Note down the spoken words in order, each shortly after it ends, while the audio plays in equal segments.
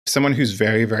Someone who's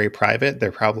very, very private,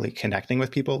 they're probably connecting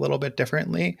with people a little bit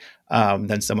differently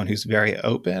than someone who's very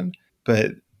open.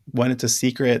 But when it's a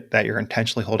secret that you're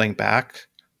intentionally holding back,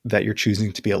 that you're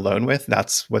choosing to be alone with,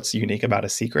 that's what's unique about a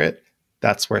secret.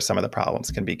 That's where some of the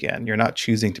problems can begin. You're not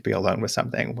choosing to be alone with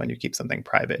something when you keep something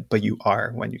private, but you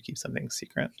are when you keep something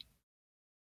secret.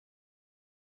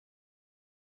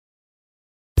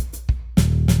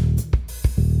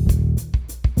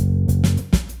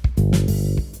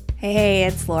 Hey,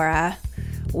 it's Laura.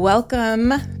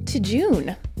 Welcome to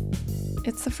June.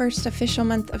 It's the first official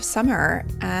month of summer,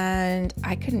 and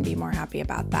I couldn't be more happy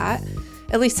about that.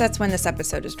 At least that's when this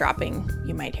episode is dropping.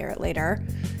 You might hear it later.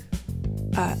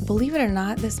 Believe it or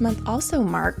not, this month also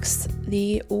marks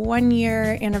the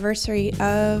 1-year anniversary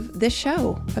of this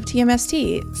show, of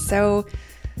TMST. So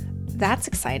that's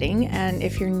exciting. And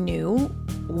if you're new,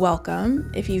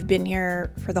 welcome. If you've been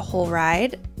here for the whole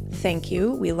ride, thank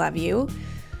you. We love you.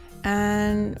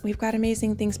 And we've got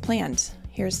amazing things planned.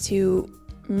 Here's to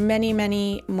many,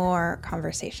 many more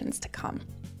conversations to come.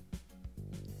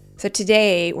 So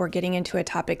today we're getting into a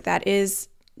topic that is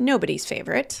nobody's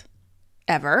favorite,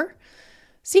 ever: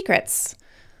 secrets.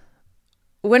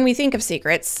 When we think of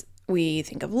secrets, we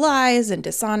think of lies and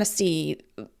dishonesty,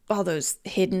 all those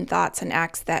hidden thoughts and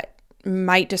acts that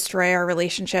might destroy our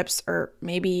relationships or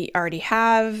maybe already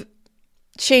have.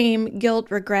 Shame, guilt,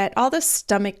 regret, all the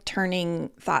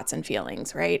stomach-turning thoughts and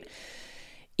feelings, right?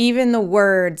 Even the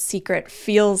word secret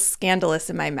feels scandalous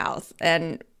in my mouth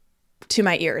and to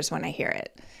my ears when I hear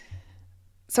it.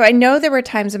 So I know there were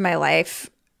times in my life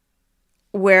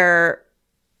where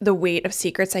the weight of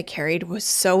secrets I carried was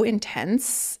so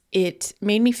intense, it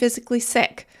made me physically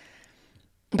sick.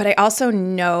 But I also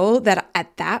know that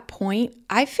at that point,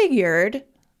 I figured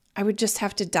I would just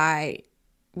have to die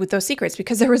with those secrets,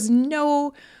 because there was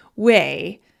no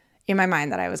way in my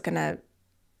mind that I was going to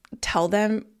tell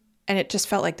them, and it just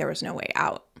felt like there was no way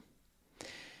out.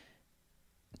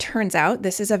 Turns out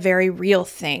this is a very real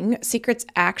thing. Secrets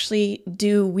actually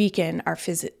do weaken our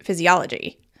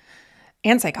physiology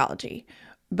and psychology,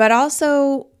 but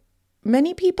also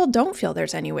many people don't feel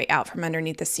there's any way out from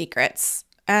underneath the secrets,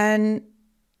 and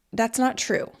that's not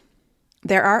true.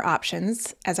 There are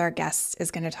options, as our guest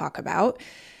is going to talk about.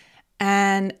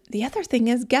 And the other thing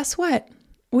is, guess what?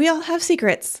 We all have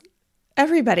secrets.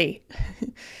 Everybody.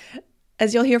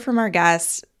 As you'll hear from our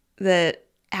guest, the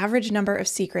average number of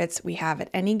secrets we have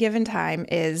at any given time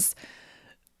is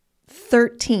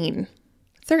 13.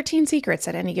 13 secrets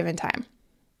at any given time.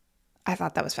 I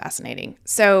thought that was fascinating.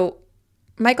 So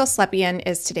Michael Slepian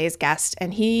is today's guest,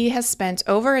 and he has spent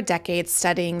over a decade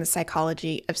studying the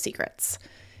psychology of secrets.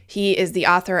 He is the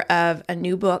author of a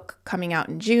new book coming out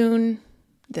in June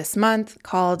this month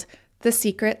called The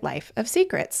Secret Life of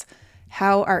Secrets: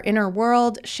 How Our Inner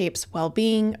World Shapes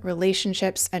Well-Being,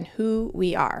 Relationships, and Who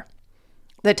We Are.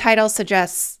 The title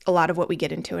suggests a lot of what we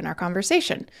get into in our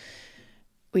conversation.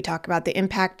 We talk about the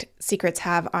impact secrets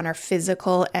have on our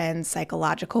physical and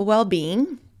psychological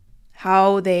well-being,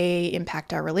 how they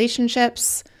impact our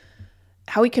relationships,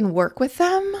 how we can work with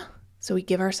them so we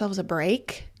give ourselves a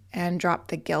break and drop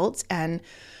the guilt and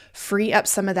free up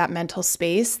some of that mental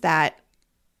space that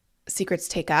secrets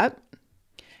take up.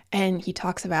 And he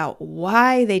talks about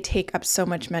why they take up so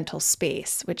much mental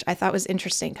space, which I thought was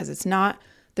interesting because it's not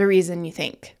the reason you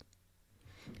think.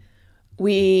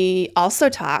 We also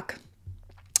talk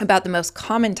about the most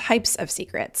common types of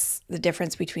secrets, the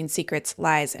difference between secrets,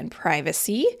 lies, and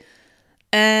privacy,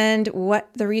 and what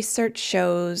the research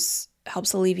shows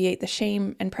helps alleviate the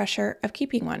shame and pressure of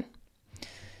keeping one.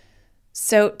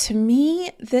 So to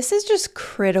me, this is just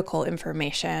critical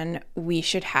information we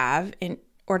should have in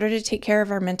order to take care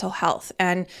of our mental health.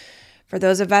 And for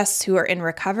those of us who are in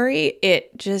recovery,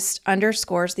 it just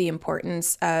underscores the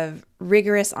importance of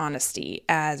rigorous honesty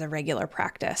as a regular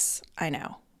practice. I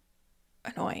know.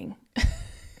 Annoying.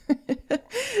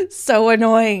 So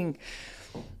annoying.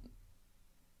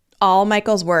 All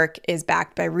Michael's work is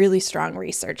backed by really strong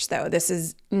research, though. This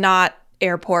is not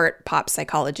airport pop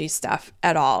psychology stuff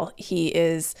at all. He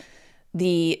is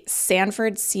the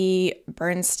Sanford C.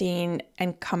 Bernstein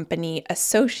and Company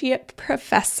Associate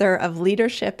Professor of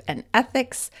Leadership and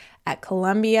Ethics at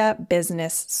Columbia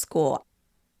Business School.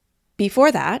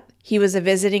 Before that, he was a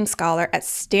visiting scholar at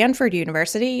Stanford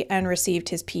University and received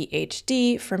his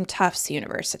PhD from Tufts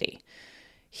University.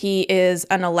 He is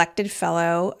an elected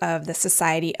fellow of the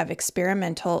Society of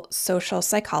Experimental Social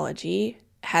Psychology,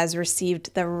 has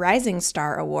received the Rising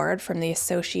Star Award from the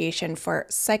Association for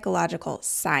Psychological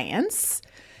Science,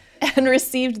 and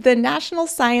received the National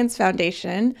Science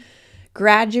Foundation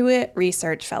Graduate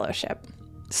Research Fellowship.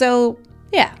 So,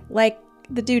 yeah, like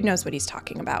the dude knows what he's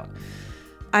talking about.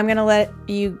 I'm going to let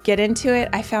you get into it.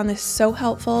 I found this so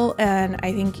helpful, and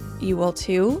I think you will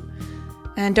too.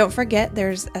 And don't forget,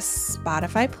 there's a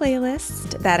Spotify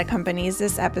playlist that accompanies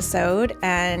this episode,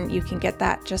 and you can get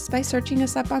that just by searching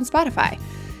us up on Spotify.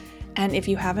 And if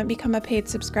you haven't become a paid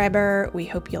subscriber, we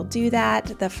hope you'll do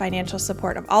that. The financial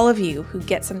support of all of you who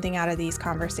get something out of these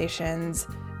conversations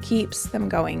keeps them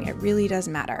going. It really does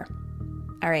matter.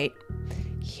 All right,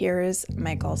 here's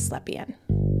Michael Slepian.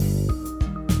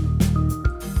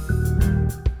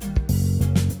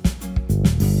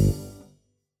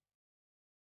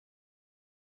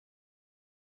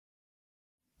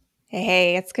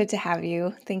 Hey, it's good to have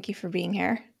you. Thank you for being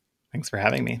here. Thanks for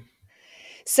having me.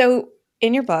 So,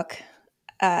 in your book,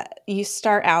 you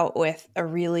start out with a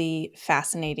really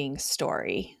fascinating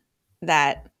story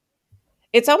that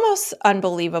it's almost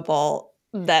unbelievable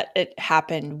that it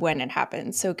happened when it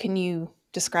happened. So, can you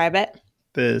describe it?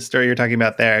 The story you're talking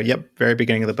about there, very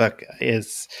beginning of the book,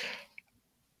 is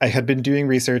I had been doing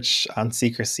research on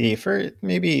secrecy for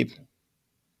maybe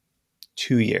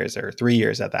 2 years or 3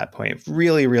 years at that point,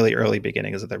 really, really early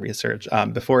beginnings of the research,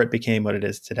 before it became what it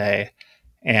is today.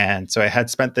 And so I had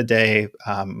spent the day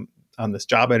on this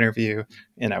job interview,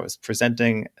 and I was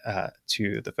presenting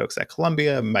to the folks at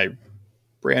Columbia my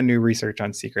brand new research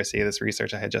on secrecy, this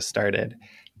research I had just started.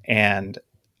 And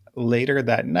later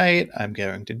that night, I'm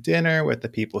going to dinner with the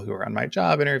people who are on my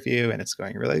job interview, and it's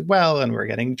going really well, and we're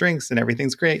getting drinks, and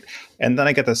everything's great. And then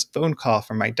I get this phone call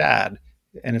from my dad,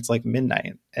 and it's like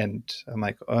midnight, and I'm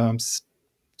like, oh, I'm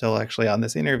still actually on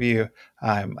this interview.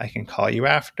 I can call you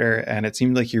after. And it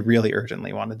seemed like he really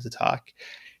urgently wanted to talk.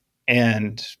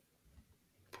 And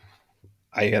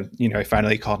I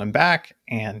finally called him back,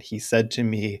 and he said to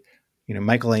me,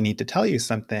 Michael, I need to tell you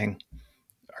something.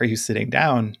 Are you sitting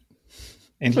down?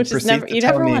 And he Which is proceeds to you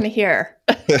tell never me, want to hear.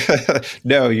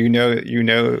 no,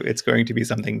 it's going to be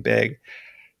something big.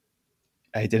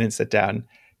 I didn't sit down.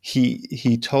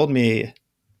 He told me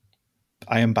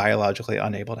I am biologically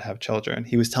unable to have children.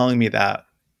 He was telling me that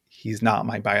he's not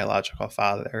my biological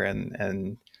father,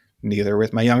 and neither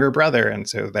with my younger brother. And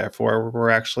so therefore we're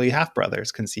actually half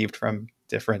brothers conceived from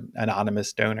different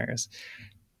anonymous donors.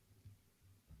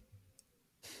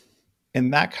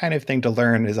 And that kind of thing to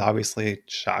learn is obviously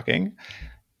shocking.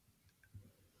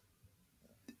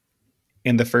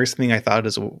 And the first thing I thought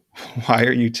is, why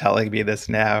are you telling me this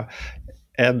now?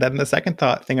 And then the second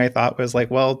thing I thought was like,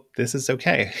 well, this is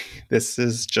okay. This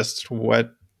is just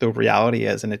what the reality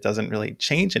is, and it doesn't really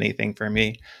change anything for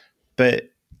me. But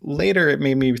later, it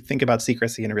made me think about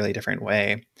secrecy in a really different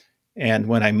way. And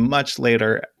when I much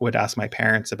later would ask my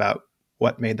parents about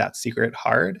what made that secret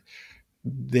hard,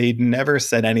 they'd never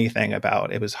said anything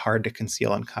about it was hard to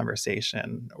conceal in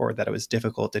conversation or that it was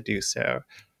difficult to do so.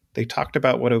 They talked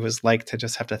about what it was like to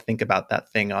just have to think about that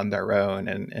thing on their own,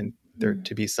 and there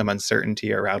to be some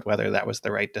uncertainty around whether that was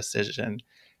the right decision,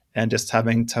 and just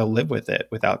having to live with it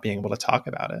without being able to talk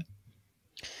about it.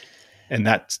 And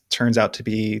that turns out to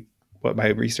be what my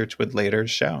research would later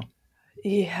show.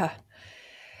 Yeah.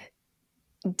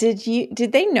 Did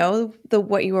they know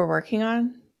what you were working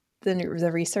on? The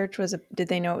research did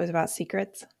they know it was about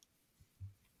secrets?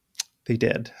 They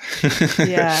did.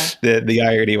 Yeah. The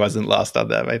irony wasn't lost on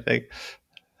them, I think.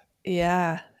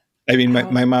 Yeah. I mean,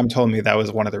 my mom told me that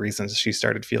was one of the reasons she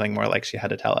started feeling more like she had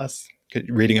to tell us,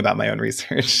 reading about my own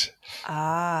research.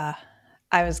 I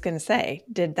was going to say,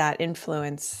 did that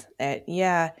influence it?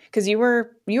 Yeah, because you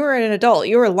were an adult.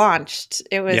 You were launched.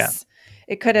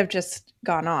 It could have just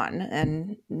gone on,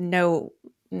 and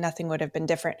nothing would have been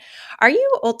different. Are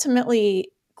you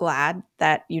ultimately glad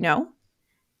that you know?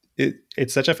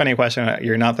 It's such a funny question.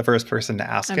 You're not the first person to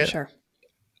ask it. I'm sure.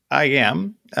 I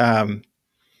am.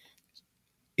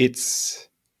 It's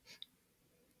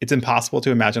impossible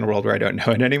to imagine a world where I don't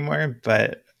know it anymore.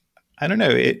 But I don't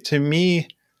know. To me,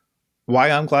 why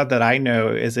I'm glad that I know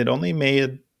is it only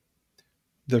made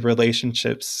the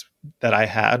relationships that I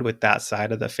had with that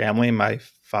side of the family, my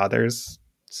father's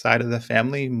side of the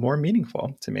family, more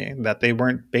meaningful to me, that they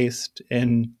weren't based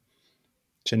in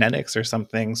genetics or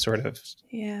something sort of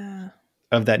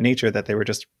of that nature, that they were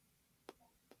just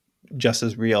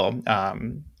as real.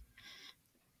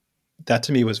 That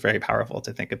to me was very powerful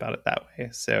to think about it that way.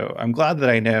 So I'm glad that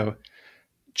I know.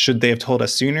 Should they have told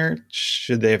us sooner?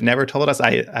 Should they have never told us?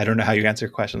 I don't know how you answer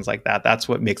questions like that. That's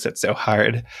what makes it so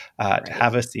hard to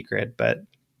have a secret. But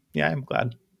yeah, I'm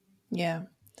glad. Yeah.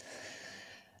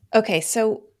 Okay,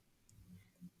 so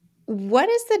what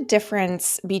is the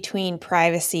difference between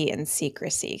privacy and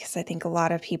secrecy? Because I think a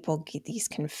lot of people get these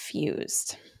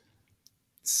confused.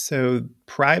 So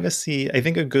privacy, I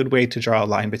think a good way to draw a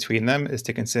line between them is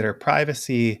to consider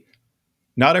privacy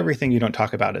not everything you don't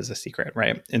talk about is a secret,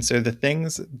 right? And so the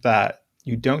things that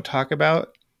you don't talk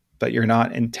about, but you're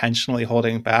not intentionally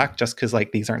holding back just because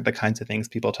like these aren't the kinds of things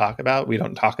people talk about. We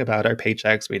don't talk about our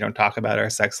paychecks. We don't talk about our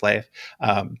sex life.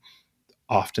 Um,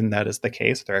 Often that is the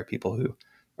case. There are people who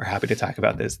are happy to talk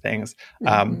about those things.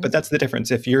 Mm-hmm. But that's the difference.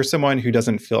 If you're someone who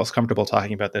doesn't feel as comfortable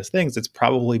talking about those things, it's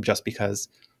probably just because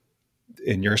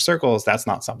in your circles, that's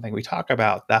not something we talk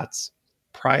about. That's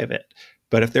private.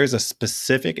 But if there's a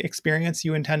specific experience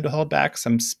you intend to hold back,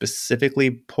 some specifically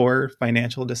poor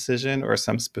financial decision or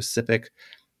some specific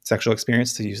sexual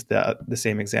experience, to use the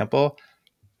same example,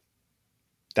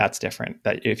 that's different.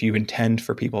 That if you intend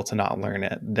for people to not learn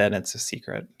it, then it's a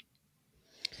secret.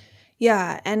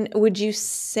 Yeah. And would you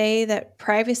say that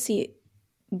privacy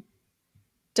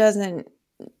doesn't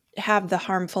have the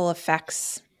harmful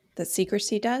effects that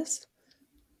secrecy does?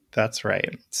 That's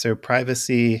right. So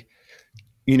privacy,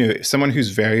 someone who's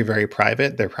very, very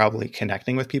private, they're probably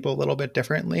connecting with people a little bit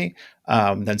differently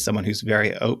than someone who's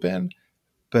very open.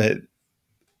 But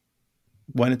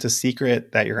when it's a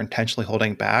secret that you're intentionally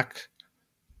holding back,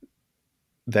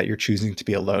 that you're choosing to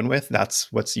be alone with,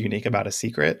 that's what's unique about a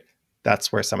secret.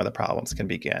 That's where some of the problems can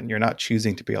begin. You're not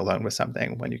choosing to be alone with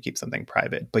something when you keep something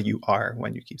private, but you are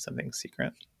when you keep something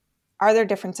secret. Are there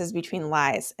differences between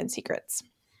lies and secrets?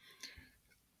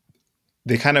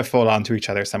 They kind of fold onto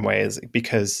each other some ways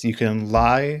because you can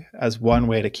lie as one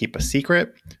way to keep a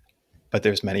secret, but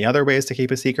there's many other ways to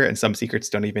keep a secret, and some secrets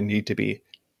don't even need to be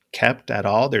kept at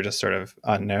all. They're just sort of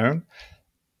unknown.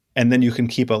 And then you can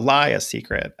keep a lie a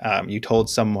secret. You told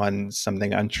someone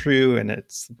something untrue, and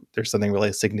there's something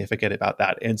really significant about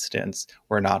that instance.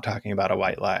 We're not talking about a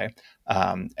white lie,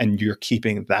 and you're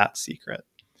keeping that secret.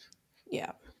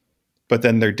 Yeah. But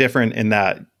then they're different in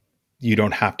that you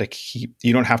don't have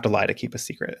to lie to keep a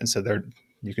secret, and so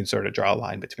you can sort of draw a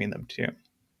line between them too.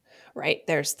 Right.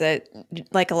 There's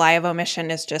like a lie of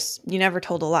omission is just, you never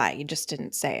told a lie. You just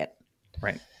didn't say it.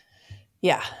 Right.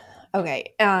 Yeah.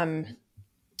 Okay.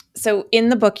 So in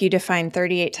the book, you define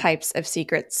 38 types of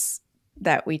secrets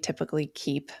that we typically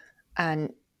keep.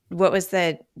 And what was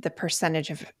the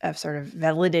percentage of sort of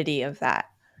validity of that?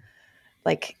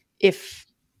 Like,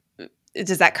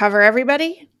 does that cover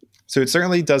everybody? So it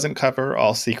certainly doesn't cover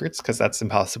all secrets because that's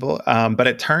impossible. But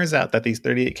it turns out that these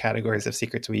 38 categories of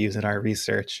secrets we use in our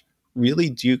research really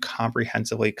do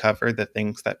comprehensively cover the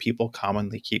things that people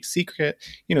commonly keep secret.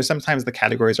 Sometimes the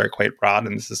categories are quite broad,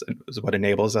 and this is what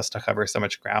enables us to cover so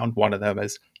much ground. One of them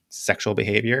is sexual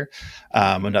behavior.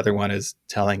 Another one is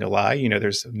telling a lie.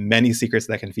 There's many secrets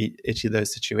that can fit each of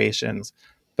those situations.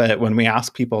 But when we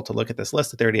ask people to look at this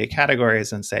list of 38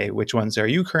 categories and say, which ones are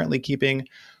you currently keeping?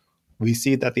 We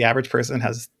see that the average person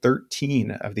has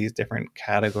 13 of these different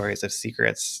categories of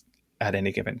secrets at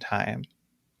any given time.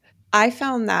 I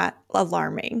found that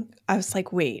alarming. I was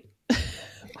like, wait,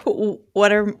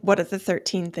 what are the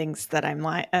 13 things that I'm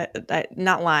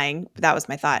not lying? That was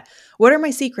my thought. What are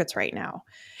my secrets right now?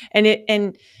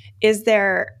 And is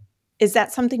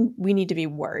that something we need to be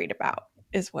worried about?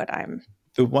 Is what I'm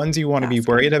The ones you want to be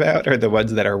asking. worried about are the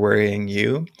ones that are worrying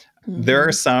you. There are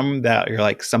Mm-hmm. some that you're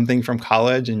like something from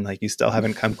college and like you still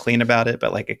haven't come clean about it,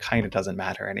 but like it kind of doesn't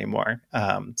matter anymore.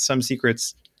 Some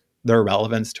secrets, their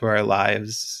relevance to our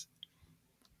lives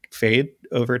fade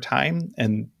over time,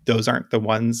 and those aren't the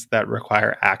ones that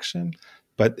require action.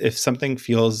 But if something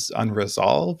feels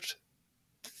unresolved,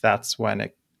 that's when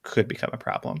it could become a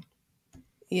problem.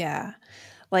 Yeah.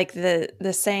 Like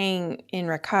the saying in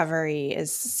recovery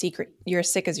is secret, you're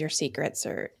as sick as your secrets,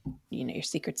 or your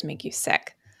secrets make you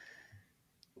sick.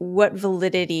 What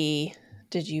validity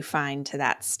did you find to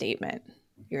that statement?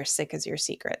 You're as sick as your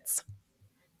secrets.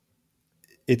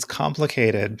 It's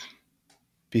complicated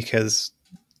because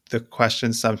the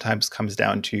question sometimes comes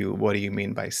down to what do you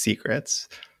mean by secrets?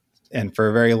 And for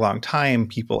a very long time,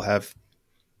 people have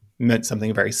meant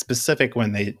something very specific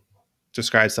when they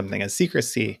describe something as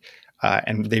secrecy.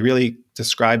 And they really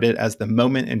described it as the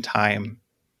moment in time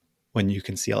when you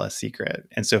conceal a secret.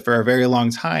 And so for a very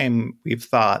long time, we've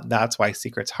thought that's why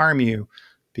secrets harm you,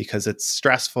 because it's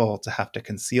stressful to have to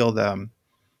conceal them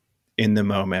in the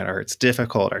moment, or it's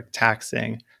difficult or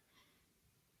taxing.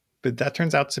 But that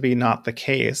turns out to be not the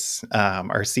case.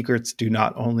 Our secrets do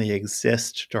not only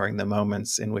exist during the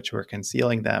moments in which we're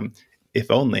concealing them,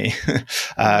 if only. They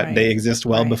Right. exist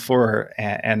well Right. before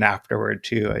and afterward,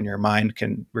 too. And your mind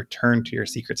can return to your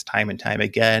secrets time and time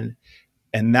again.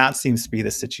 And that seems to be the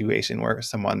situation where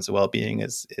someone's well-being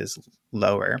is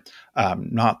lower.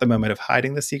 Not the moment of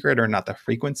hiding the secret or not the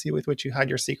frequency with which you hide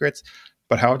your secrets,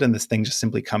 but how often this thing just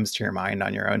simply comes to your mind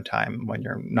on your own time when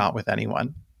you're not with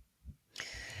anyone.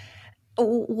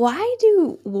 Why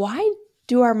do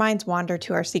do our minds wander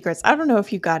to our secrets? I don't know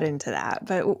if you got into that,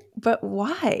 but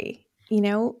why? You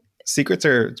know, Secrets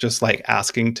are just like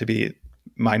asking to be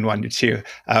mind wandered to.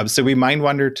 So we mind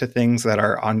wander to things that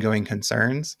are ongoing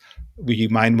concerns. We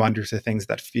mind wander to things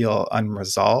that feel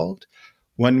unresolved.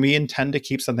 When we intend to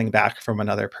keep something back from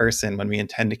another person, when we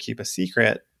intend to keep a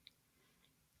secret,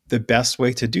 the best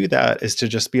way to do that is to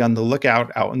just be on the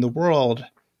lookout out in the world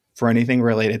for anything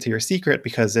related to your secret.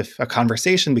 Because if a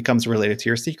conversation becomes related to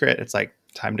your secret, it's like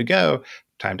time to go,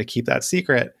 time to keep that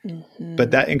secret.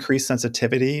 But that increased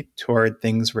sensitivity toward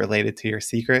things related to your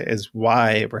secret is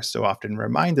why we're so often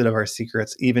reminded of our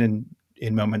secrets, even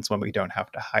in moments when we don't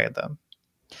have to hide them.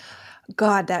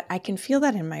 God, that I can feel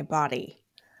that in my body.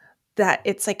 That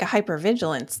it's like a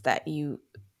hypervigilance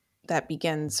that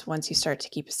begins once you start to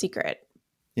keep a secret.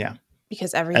 Yeah.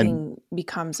 Because And everything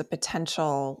becomes a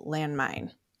potential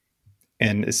landmine.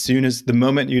 and as soon as the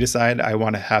moment you decide I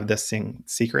want to have this thing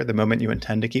secret, the moment you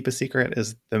intend to keep a secret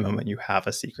is the moment you have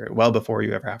a secret, well before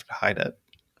you ever have to hide it.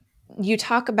 You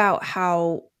talk about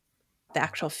how the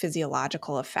actual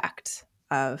physiological effect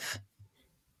of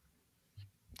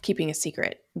keeping a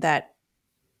secret, that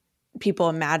people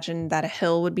imagine that a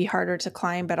hill would be harder to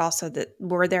climb, but also that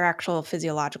were there actual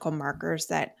physiological markers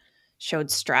that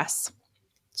showed stress?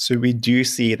 So we do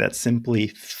see that simply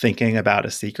thinking about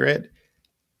a secret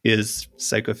is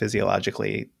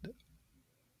psychophysiologically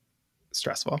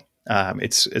stressful.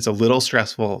 It's a little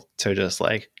stressful to just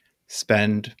like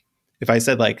spend. If I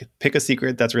said like pick a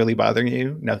secret that's really bothering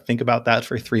you, now think about that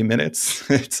for 3 minutes.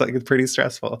 It's like pretty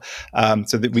stressful.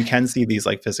 So that we can see these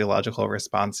like physiological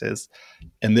responses,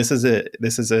 and this is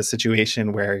a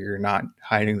situation where you're not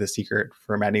hiding the secret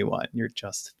from anyone. You're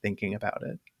just thinking about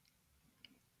it.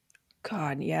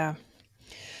 God, yeah.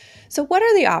 So what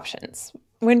are the options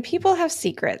when people have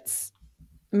secrets?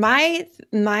 My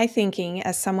thinking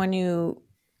as someone who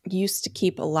used to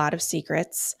keep a lot of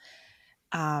secrets,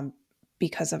 um,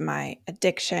 because of my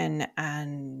addiction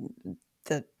and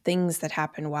the things that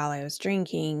happened while I was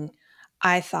drinking,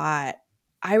 I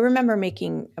remember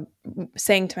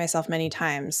saying to myself many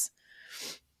times,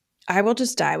 I will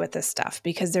just die with this stuff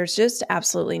because there's just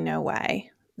absolutely no way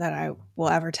that I will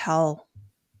ever tell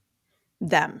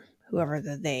them, whoever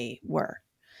they were.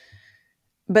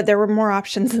 But there were more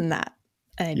options than that.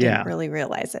 And I didn't Yeah. really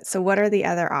realize it. So, what are the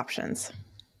other options?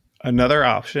 Another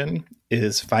option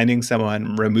is finding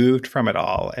someone removed from it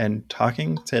all and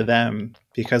talking to them,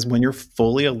 because when you're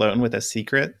fully alone with a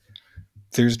secret,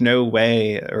 there's no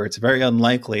way, or it's very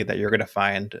unlikely, that you're going to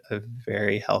find a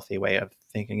very healthy way of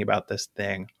thinking about this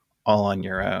thing all on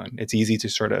your own. It's easy to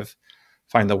sort of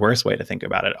find the worst way to think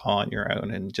about it all on your own.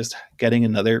 And just getting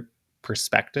another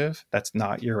perspective that's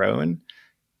not your own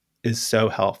is so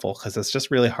helpful, because it's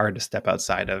just really hard to step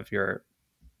outside of your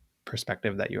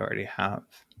perspective that you already have.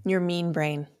 Your mean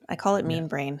brain. I call it Yeah. mean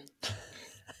brain.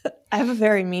 I have a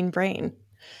very mean brain.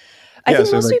 I Yeah. think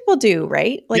So most like, people do,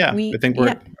 right? Like yeah, I think yeah.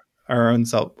 we're our own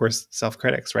we're self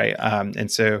critics, right? And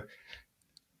so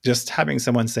just having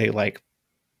someone say like,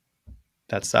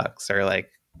 that sucks, or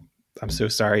like, I'm so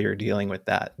sorry you're dealing with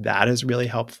that, that is really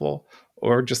helpful.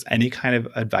 Or just any kind of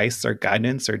advice or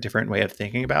guidance or different way of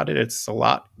thinking about it. It's a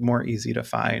lot more easy to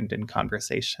find in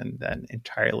conversation than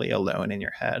entirely alone in your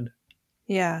head.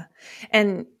 Yeah.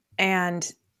 And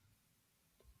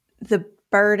the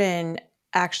burden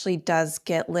actually does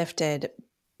get lifted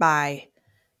by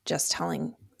just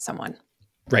telling someone.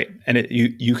 Right. And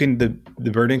you can,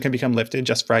 the burden can become lifted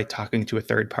just by talking to a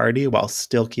third party while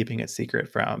still keeping it secret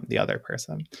from the other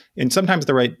person. And sometimes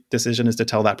the right decision is to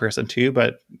tell that person too,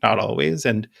 but not always.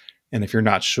 And if you're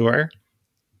not sure,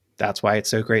 that's why it's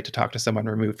so great to talk to someone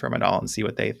removed from it all and see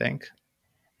what they think.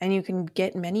 And you can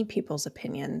get many people's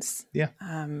opinions. Yeah.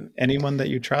 Anyone that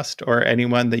you trust or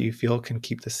anyone that you feel can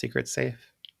keep the secret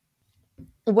safe.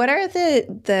 What are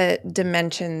the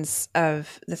dimensions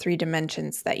of the 3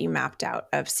 dimensions that you mapped out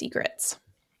of secrets?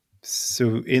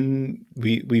 So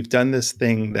we've done this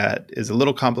thing that is a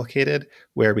little complicated,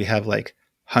 where we have like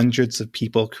hundreds of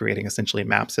people creating essentially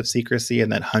maps of secrecy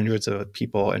and then hundreds of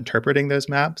people interpreting those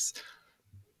maps.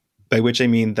 By which I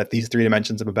mean that these 3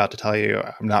 dimensions I'm about to tell you,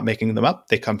 I'm not making them up.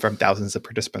 They come from thousands of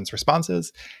participants'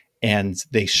 responses, and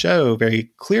they show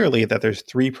very clearly that there's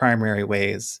 3 primary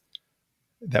ways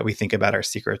that we think about our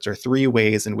secrets, or 3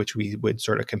 ways in which we would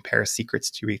sort of compare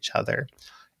secrets to each other.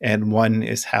 And one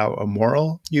is how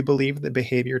immoral you believe the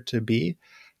behavior to be.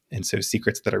 And so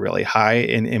secrets that are really high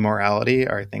in immorality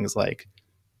are things like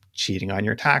cheating on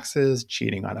your taxes,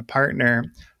 cheating on a partner,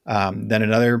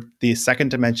 The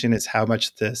second dimension is how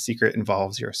much the secret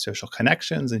involves your social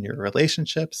connections and your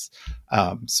relationships.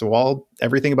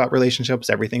 Everything about relationships,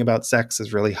 everything about sex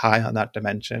is really high on that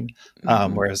dimension,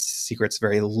 whereas secrets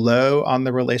very low on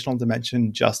the relational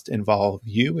dimension just involve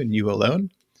you and you alone.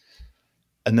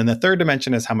 And then the third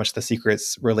dimension is how much the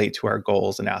secrets relate to our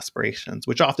goals and aspirations,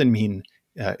 which often mean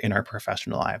in our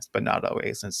professional lives, but not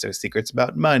always. And so secrets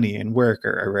about money and work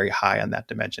are very high on that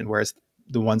dimension, whereas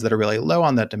the ones that are really low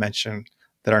on that dimension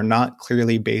that are not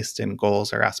clearly based in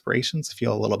goals or aspirations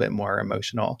feel a little bit more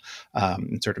emotional,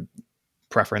 sort of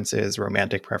preferences,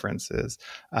 romantic preferences,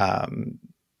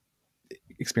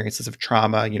 experiences of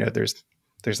trauma.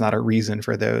 There's not a reason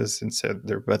for those, and so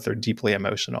they're deeply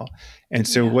emotional. And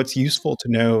so what's useful to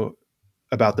know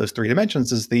about those three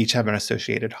dimensions is they each have an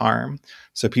associated harm.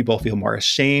 So people feel more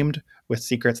ashamed with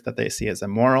secrets that they see as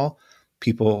immoral.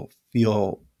 People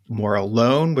feel more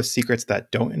alone with secrets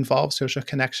that don't involve social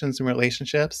connections and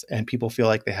relationships. And people feel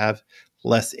like they have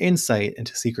less insight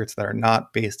into secrets that are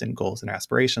not based in goals and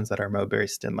aspirations, that are more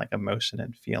based in like emotion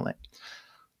and feeling.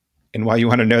 And why you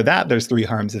want to know that there's three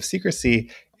harms of secrecy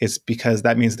is because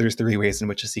that means there's three ways in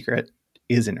which a secret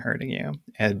isn't hurting you.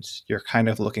 And you're kind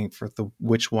of looking for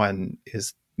which one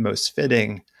is most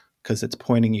fitting because it's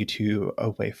pointing you to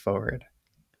a way forward.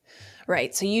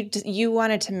 Right. So you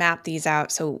wanted to map these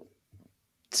out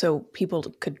so people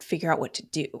could figure out what to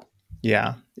do.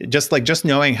 Yeah. Just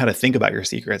knowing how to think about your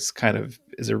secrets kind of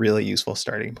is a really useful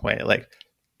starting point. Like,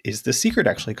 is the secret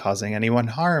actually causing anyone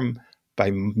harm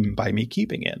by me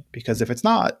keeping it? Because if it's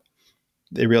not,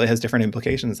 it really has different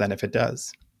implications than if it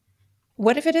does.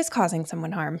 What if it is causing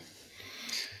someone harm?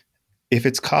 If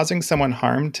it's causing someone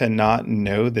harm to not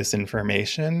know this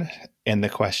information, and the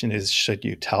question is, should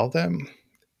you tell them?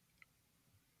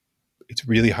 It's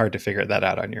really hard to figure that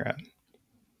out on your own.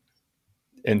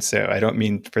 And so I don't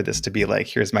mean for this to be like,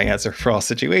 here's my answer for all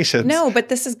situations. No, but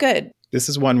this is good. This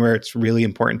is one where it's really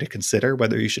important to consider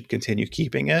whether you should continue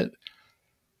keeping it.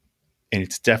 And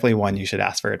it's definitely one you should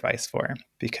ask for advice for,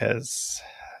 because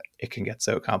it can get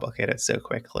so complicated so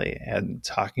quickly. And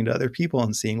talking to other people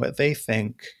and seeing what they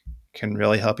think can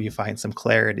really help you find some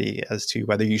clarity as to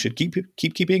whether you should keep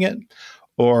keeping it,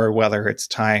 or whether it's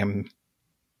time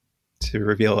to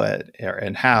reveal it,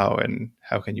 and how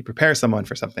can you prepare someone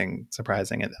for something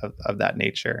surprising of that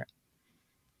nature.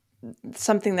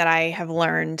 Something that I have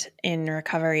learned in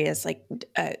recovery is like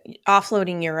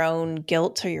offloading your own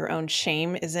guilt or your own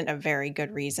shame isn't a very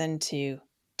good reason to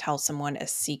tell someone a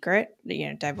secret,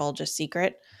 divulge a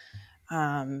secret,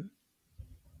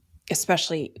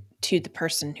 especially to the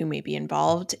person who may be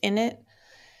involved in it.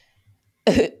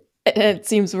 It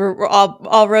seems we're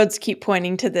all roads keep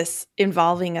pointing to this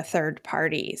involving a third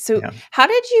party. So how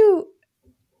did you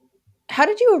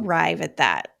arrive at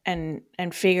that and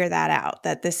figure that out,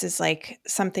 that this is like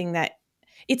something that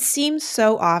it seems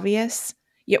so obvious,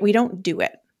 yet we don't do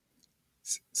it?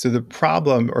 So the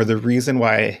problem, or the reason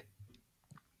why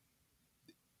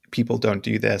people don't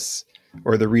do this,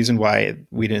 or the reason why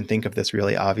we didn't think of this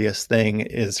really obvious thing,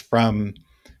 is from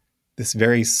this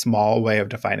very small way of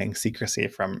defining secrecy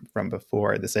from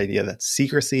before, this idea that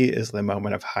secrecy is the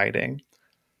moment of hiding.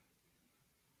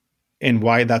 And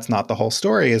why that's not the whole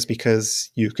story is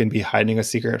because you can be hiding a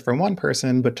secret from one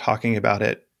person, but talking about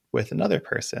it with another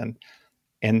person.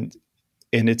 And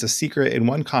it's a secret in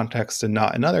one context and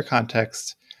not another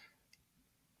context,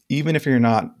 even if you're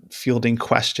not fielding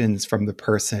questions from the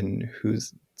person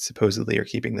who's supposedly you're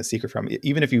keeping the secret from.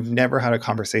 Even if you've never had a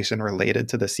conversation related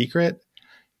to the secret,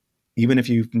 even if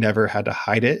you've never had to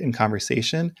hide it in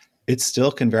conversation, it still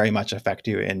can very much affect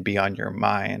you and be on your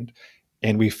mind.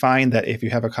 And we find that if you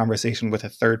have a conversation with a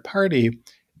third party,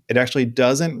 it actually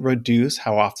doesn't reduce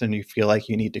how often you feel like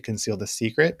you need to conceal the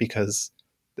secret because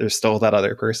there's still that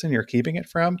other person you're keeping it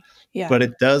from. Yeah. But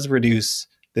it does reduce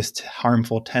this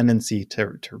harmful tendency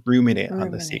to ruminate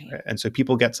on the secret. And so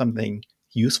people get something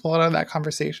useful out of that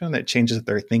conversation that changes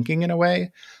their thinking in a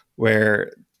way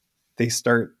where they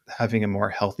start having a more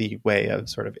healthy way of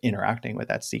sort of interacting with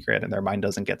that secret, and their mind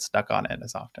doesn't get stuck on it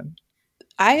as often.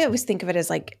 I always think of it as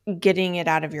like getting it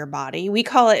out of your body. We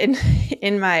call it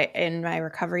in my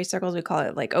recovery circles, we call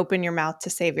it like open your mouth to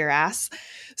save your ass.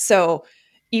 So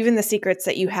even the secrets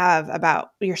that you have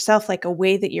about yourself, like a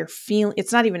way that you're feeling,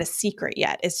 it's not even a secret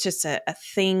yet. It's just a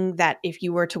thing that if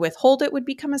you were to withhold it would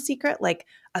become a secret, like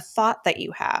a thought that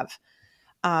you have.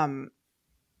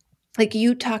 Like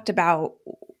you talked about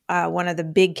one of the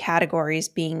big categories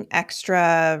being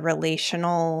extra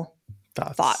relational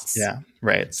thoughts. Yeah,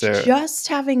 right. So just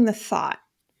having the thought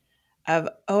of,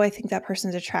 oh, I think that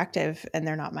person's attractive and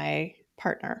they're not my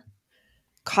partner,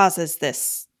 causes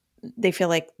this they feel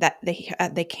like that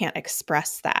they can't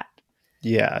express that.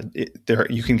 Yeah,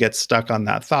 you can get stuck on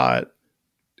that thought,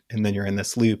 and then you're in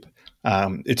this loop.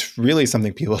 It's really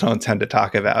something people don't tend to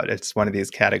talk about. It's one of these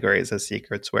categories of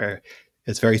secrets where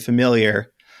it's very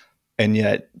familiar, and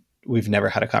yet we've never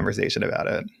had a conversation about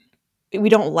it. We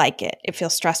don't like it. It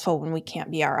feels stressful when we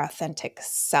can't be our authentic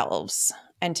selves.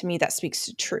 And to me, that speaks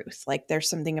to truth. Like there's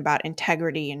something about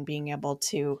integrity and being able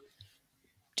to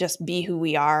just be who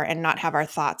we are and not have our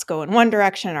thoughts go in one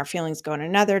direction, our feelings go in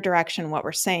another direction, what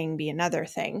we're saying be another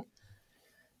thing.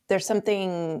 There's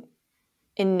something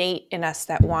innate in us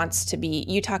that wants to be,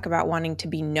 you talk about wanting to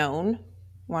be known,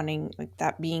 wanting like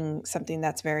that being something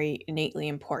that's very innately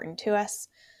important to us,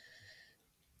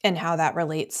 and how that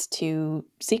relates to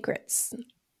secrets.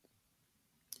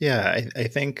 Yeah, I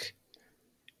think,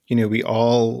 you know, we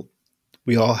all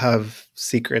have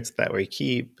secrets that we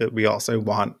keep, but we also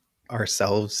want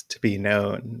ourselves to be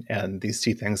known, and these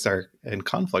two things are in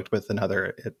conflict with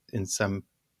another in some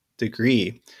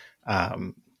degree.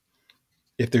 Um,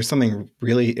 if there's something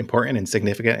really important and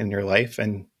significant in your life,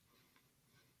 and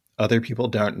other people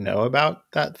don't know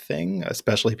about that thing,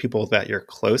 especially people that you're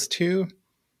close to,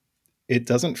 it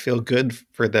doesn't feel good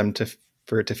for them to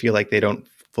for it to feel like they don't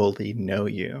fully know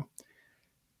you.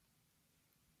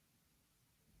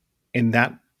 And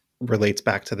that relates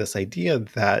back to this idea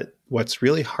that what's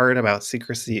really hard about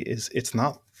secrecy is it's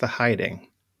not the hiding,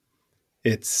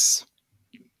 it's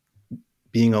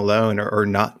being alone or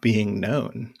not being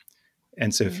known.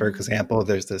 And so, for Mm. example,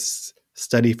 there's this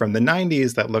study from the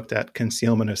 90s that looked at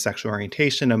concealment of sexual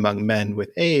orientation among men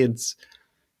with AIDS.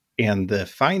 And the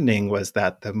finding was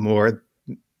that the more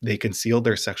they concealed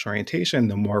their sexual orientation,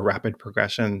 the more rapid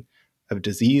progression of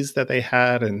disease that they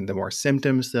had and the more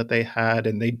symptoms that they had,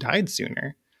 and they died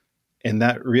sooner. And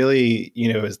that really,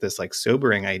 you know, is this like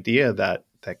sobering idea that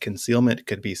concealment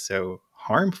could be so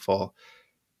harmful.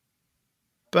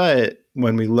 But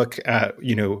when we look at,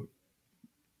 you know,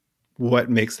 what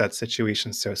makes that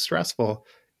situation so stressful,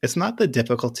 it's not the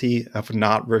difficulty of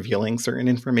not revealing certain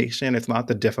information. It's not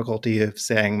the difficulty of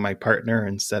saying my partner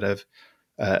instead of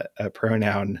a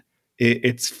pronoun.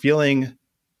 It's feeling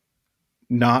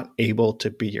not able to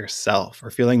be yourself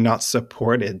or feeling not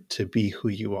supported to be who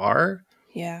you are.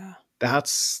 Yeah.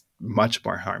 That's much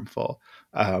more harmful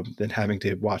than having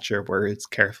to watch your words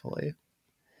carefully.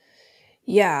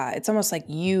 Yeah. It's almost like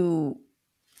you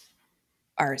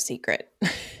are a secret.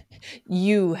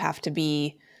 You have to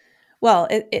be, well,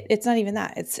 it's not even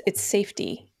that. It's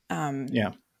safety.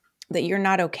 Yeah. That you're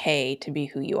not okay to be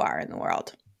who you are in the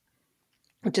world,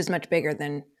 which is much bigger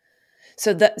than,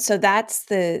 so that's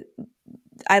the,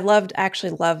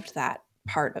 actually loved that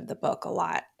part of the book a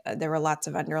lot. There were lots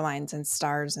of underlines and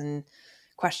stars and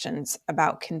questions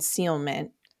about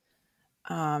concealment,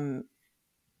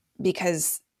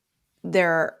 because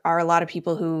there are a lot of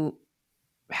people who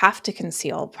have to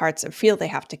conceal feel they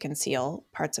have to conceal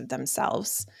parts of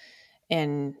themselves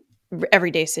in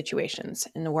everyday situations,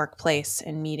 in the workplace,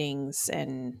 in meetings,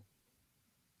 and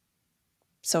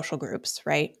social groups,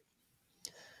 right?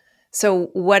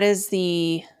 So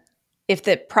if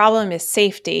the problem is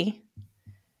safety,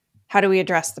 how do we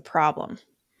address the problem?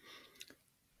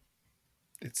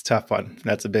 It's a tough one.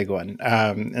 That's a big one.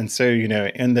 And so, you know,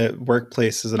 in the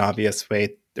workplace is an obvious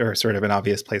way or sort of an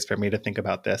obvious place for me to think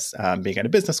about this, being at a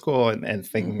business school and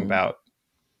thinking Mm-hmm. about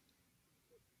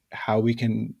how we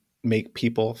can make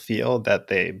people feel that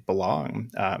they belong.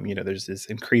 You know, there's this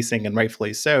increasing and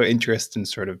rightfully so interest in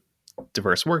sort of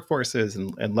diverse workforces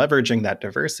and leveraging that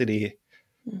diversity.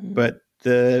 Mm-hmm. But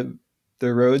the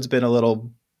road's been a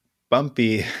little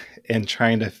bumpy in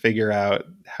trying to figure out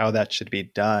how that should be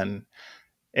done.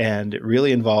 And it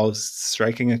really involves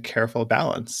striking a careful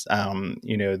balance.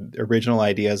 You know, original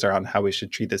ideas around how we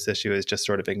should treat this issue is just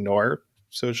sort of ignore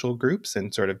social groups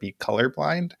and sort of be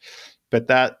colorblind. But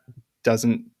that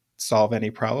doesn't solve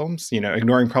any problems. You know,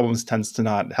 ignoring problems tends to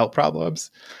not help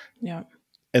problems. Yeah.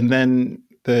 And then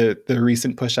the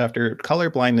recent push after color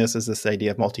blindness is this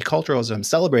idea of multiculturalism,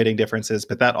 celebrating differences,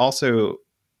 but that also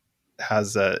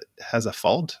has a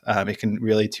fault. It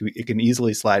can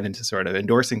easily slide into sort of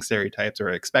endorsing stereotypes or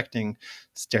expecting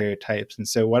stereotypes. And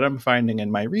so what I'm finding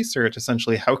in my research,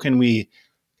 essentially, how can we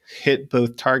hit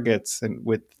both targets and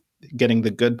with getting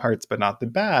the good parts but not the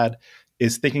bad,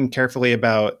 is thinking carefully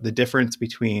about the difference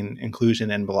between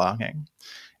inclusion and belonging.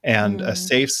 And a Mm.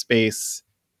 safe space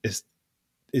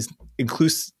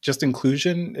just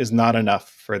inclusion is not enough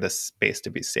for the space to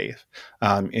be safe.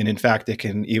 And in fact, it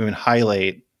can even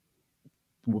highlight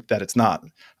that it's not.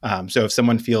 So if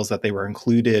someone feels that they were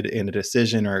included in a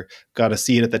decision or got a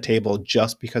seat at the table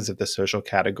just because of the social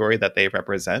category that they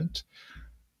represent,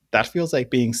 that feels like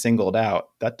being singled out.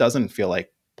 That doesn't feel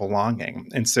like belonging.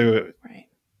 And so Right.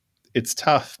 it's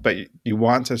tough, but you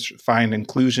want to find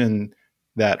inclusion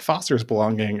that fosters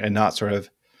belonging and not sort of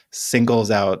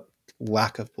singles out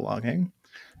lack of belonging.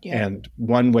 Yeah. And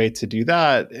one way to do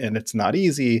that, and it's not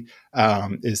easy,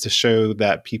 is to show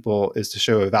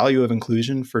a value of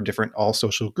inclusion for different all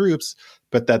social groups,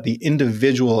 but that the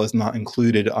individual is not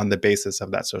included on the basis of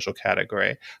that social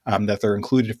category, that they're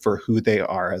included for who they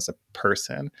are as a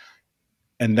person.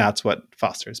 And that's what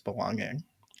fosters belonging.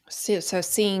 So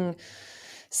seeing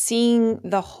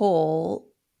the whole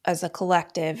as a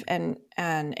collective and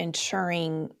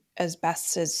ensuring as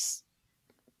best as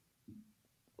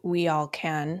we all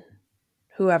can,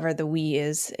 whoever the we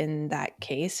is in that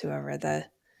case, whoever the,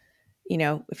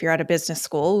 if you're at a business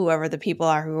school, whoever the people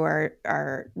are who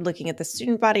are looking at the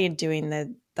student body and doing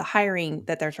the hiring,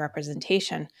 that there's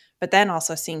representation, but then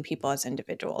also seeing people as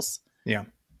individuals. Yeah.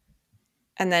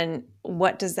 And then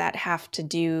what does that have to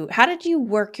do? How did you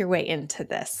work your way into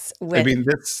this? I mean,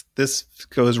 this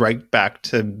goes right back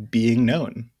to being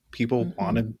known. People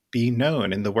want to be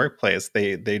known in the workplace.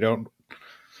 They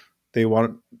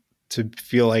want to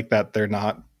feel like that they're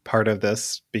not part of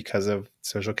this because of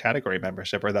social category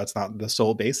membership, or that's not the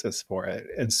sole basis for it.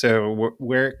 And so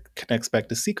where it connects back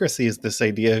to secrecy is this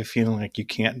idea of feeling like you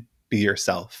can't be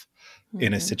yourself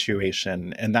in a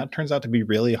situation. And that turns out to be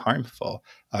really harmful,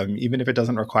 even if it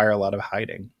doesn't require a lot of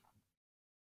hiding.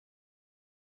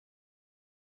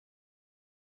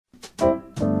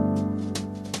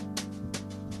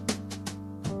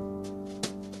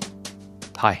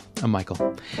 Hi, I'm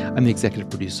Michael. I'm the executive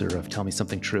producer of Tell Me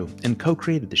Something True and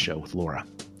co-created the show with Laura.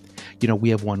 We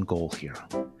have one goal here.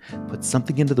 Put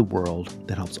something into the world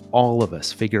that helps all of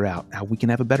us figure out how we can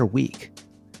have a better week.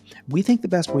 We think the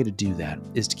best way to do that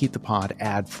is to keep the pod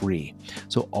ad-free,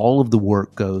 so all of the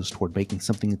work goes toward making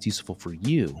something that's useful for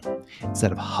you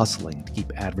instead of hustling to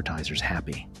keep advertisers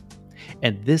happy.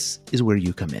 And this is where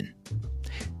you come in.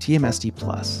 TMST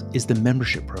Plus is the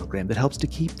membership program that helps to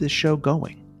keep this show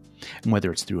going. And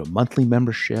whether it's through a monthly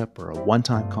membership or a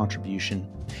one-time contribution,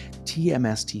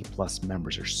 TMST Plus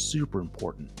members are super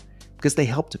important because they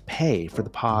help to pay for the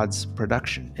pod's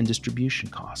production and distribution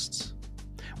costs.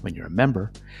 When you're a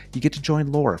member, you get to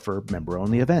join Laura for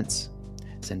member-only events,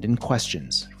 send in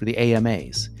questions for the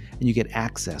AMAs, and you get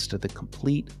access to the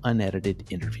complete unedited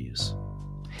interviews.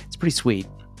 It's pretty sweet,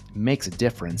 it makes a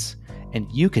difference,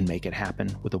 and you can make it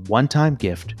happen with a one-time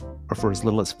gift or for as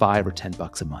little as $5 or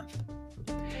 $10 a month.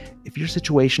 If your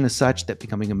situation is such that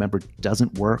becoming a member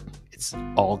doesn't work, it's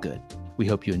all good. We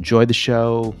hope you enjoy the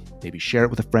show, maybe share it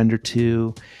with a friend or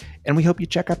two, and we hope you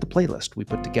check out the playlist we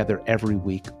put together every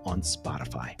week on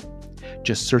Spotify.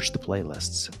 Just search the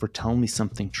playlists for Tell Me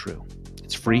Something True.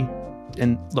 It's free,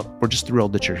 and look, we're just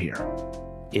thrilled that you're here.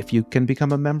 If you can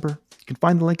become a member, you can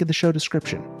find the link in the show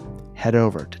description. Head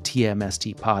over to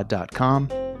tmstpod.com.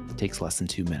 It takes less than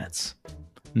 2 minutes.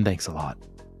 And thanks a lot.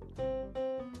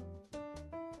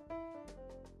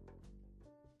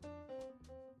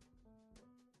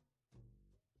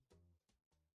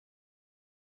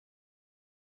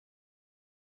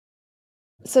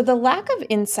 So the lack of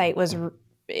insight was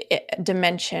a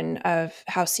dimension of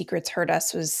how secrets hurt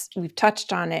us. We've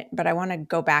touched on it, but I want to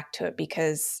go back to it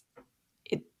because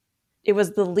it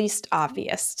was the least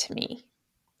obvious to me.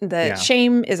 The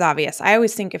shame is obvious. I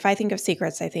always think, if I think of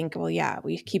secrets, I think, well, yeah,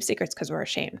 we keep secrets because we're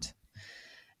ashamed.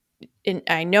 And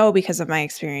I know because of my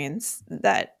experience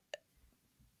that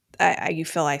you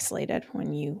feel isolated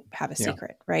when you have a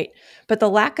secret, right? But the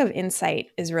lack of insight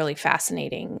is really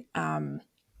fascinating.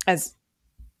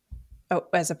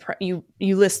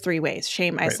 You list 3 ways: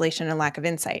 shame, isolation, and lack of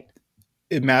insight.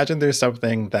 Imagine there's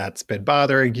something that's been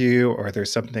bothering you, or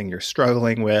there's something you're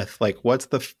struggling with. Like,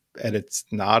 and it's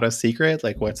not a secret.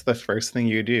 Like, what's the first thing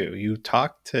you do? You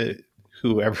talk to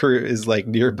whoever is like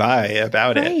nearby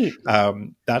about it.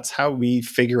 That's how we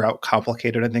figure out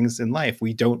complicated things in life.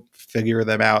 We don't figure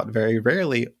them out very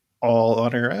rarely all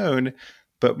on our own.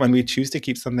 But when we choose to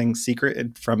keep something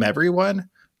secret from everyone,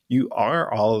 you are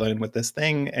all alone with this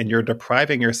thing, and you're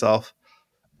depriving yourself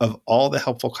of all the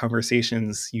helpful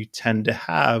conversations you tend to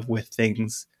have with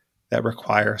things that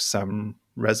require some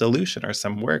resolution or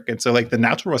some work. And so, like, the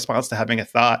natural response to having a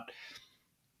thought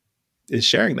is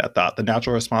sharing that thought. The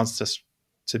natural response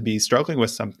to be struggling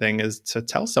with something is to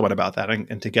tell someone about that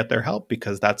and to get their help,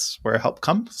 because that's where help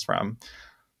comes from.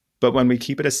 But when we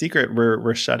keep it a secret,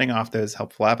 we're shutting off those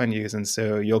helpful avenues. And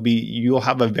so you'll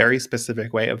have a very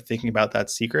specific way of thinking about that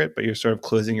secret, but you're sort of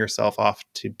closing yourself off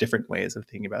to different ways of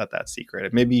thinking about that secret.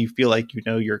 And maybe you feel like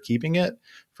you're keeping it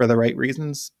for the right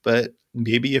reasons, but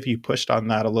maybe if you pushed on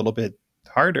that a little bit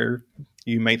harder,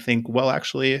 you might think, well,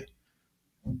 actually,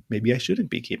 maybe I shouldn't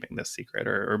be keeping this secret,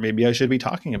 or maybe I should be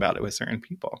talking about it with certain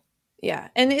people. Yeah.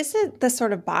 And is it the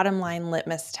sort of bottom line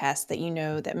litmus test that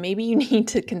that maybe you need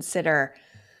to consider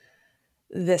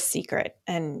this secret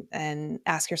and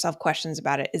ask yourself questions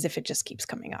about it, is if it just keeps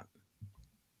coming up?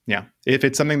 Yeah. If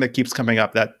it's something that keeps coming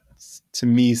up, that to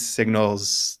me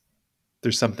signals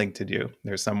there's something to do.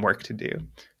 There's some work to do.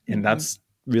 And that's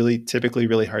really typically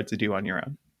really hard to do on your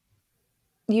own.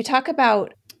 You talk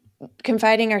about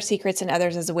confiding our secrets in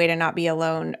others as a way to not be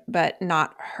alone, but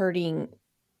not hurting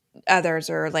others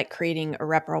or like creating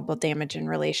irreparable damage in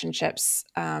relationships.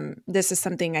 This is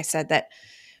something I said that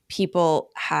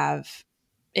people have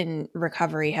in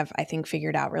recovery have, I think,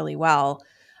 figured out really well.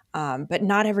 But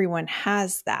not everyone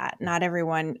has that. Not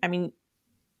everyone, I mean,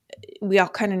 we all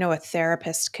kind of know a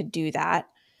therapist could do that.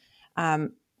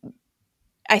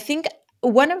 I think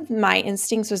one of my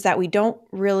instincts was that we don't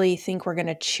really think we're going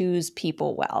to choose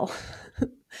people well,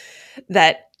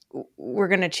 that we're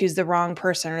going to choose the wrong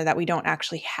person, or that we don't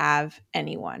actually have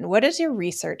anyone. What does your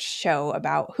research show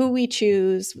about who we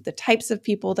choose, the types of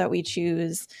people that we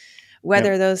choose,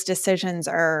 whether those decisions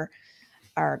are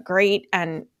great,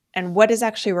 and what is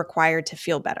actually required to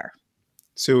feel better?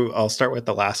 So I'll start with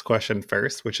the last question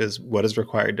first, which is what is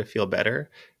required to feel better?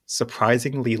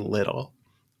 Surprisingly little,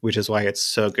 which is why it's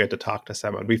so good to talk to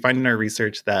someone. We find in our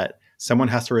research that someone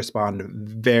has to respond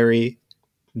very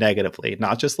negatively,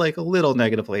 not just like a little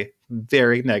negatively,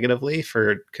 very negatively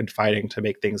for confiding to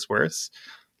make things worse.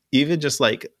 Even just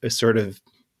like a sort of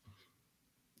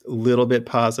little bit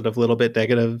positive, little bit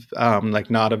negative,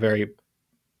 like not a very,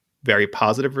 very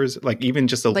positive, like even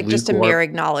just a like just a mere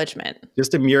acknowledgement.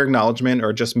 Just a mere acknowledgement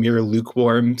or just mere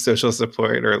lukewarm social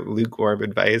support or lukewarm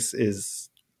advice is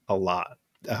a lot.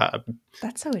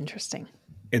 That's so interesting.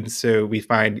 And so we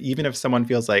find even if someone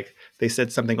feels like they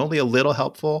said something only a little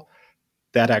helpful,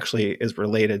 that actually is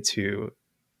related to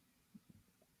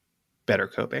better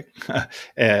coping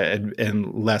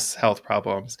and less health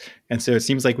problems. And so it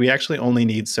seems like we actually only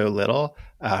need so little.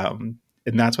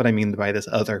 And that's what I mean by this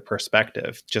other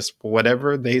perspective. Just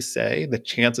whatever they say, the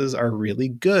chances are really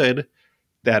good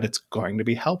that it's going to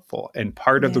be helpful. And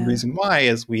part of the reason why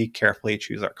is we carefully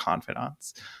choose our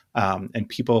confidants. And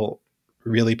people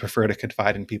really prefer to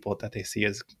confide in people that they see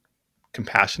as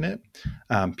compassionate,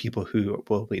 people who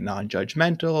will be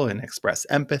non-judgmental and express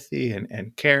empathy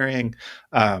and caring.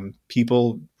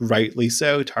 People, rightly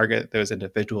so, target those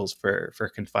individuals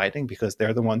for confiding because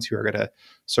they're the ones who are going to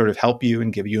sort of help you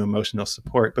and give you emotional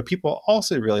support. But people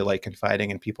also really like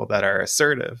confiding in people that are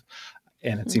assertive.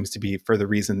 And it seems to be for the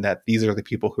reason that these are the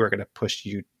people who are going to push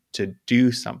you to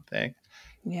do something.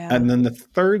 Yeah. And then the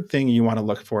third thing you want to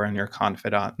look for in your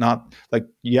confidant, not like,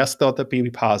 yes, they'll be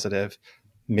positive.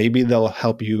 Maybe they'll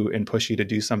help you and push you to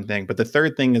do something. But the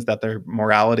third thing is that their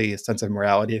sense of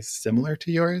morality is similar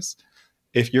to yours.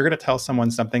 If you're going to tell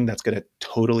someone something that's going to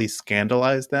totally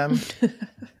scandalize them,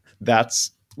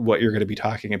 that's what you're going to be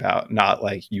talking about, not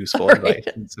like useful advice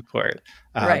and support.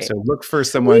 So look for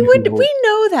someone we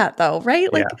know that though,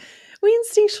 right? Like we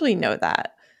instinctually know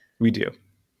that. We do.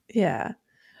 Yeah.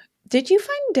 Did you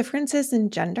find differences in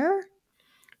gender?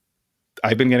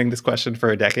 I've been getting this question for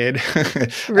a decade.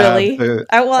 Really?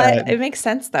 It makes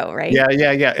sense though, right? Yeah.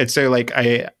 It's so like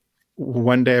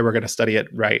one day we're going to study it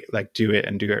right, like do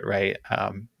it right.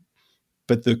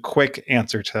 But the quick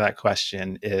answer to that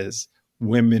question is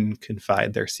women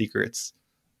confide their secrets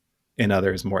in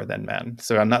others more than men.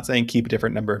 So I'm not saying keep a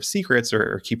different number of secrets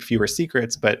or keep fewer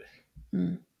secrets, but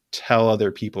tell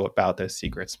other people about those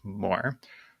secrets more.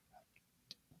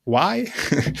 Why?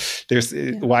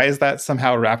 Why is that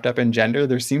somehow wrapped up in gender?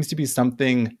 There seems to be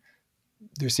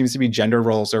gender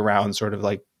roles around sort of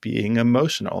like being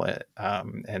emotional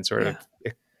and sort of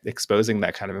exposing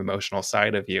that kind of emotional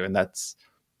side of you. And that's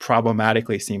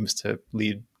problematically seems to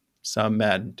lead some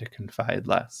men to confide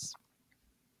less.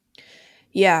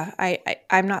 Yeah,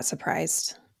 I'm not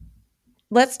surprised.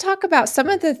 Let's talk about some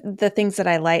of the things that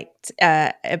I liked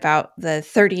about the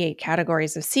 38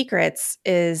 categories of secrets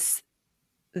is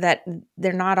that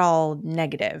they're not all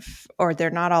negative or they're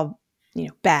not all,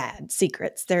 bad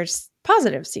secrets. There's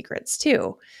positive secrets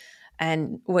too.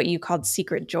 And what you called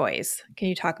secret joys. Can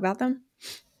you talk about them?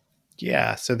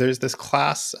 Yeah. So there's this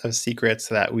class of secrets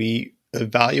that we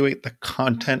evaluate the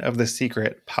content of the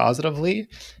secret positively.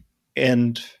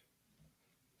 And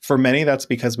for many, that's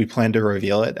because we plan to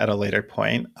reveal it at a later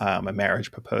point, a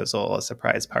marriage proposal, a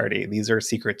surprise party. These are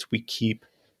secrets we keep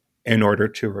in order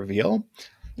to reveal.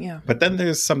 Yeah. But then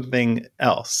there's something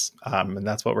else. And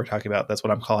that's what we're talking about. That's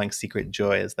what I'm calling secret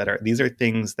joys. These are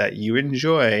things that you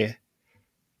enjoy,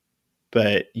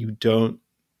 but you don't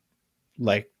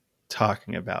like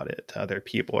talking about it to other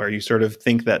people, or you sort of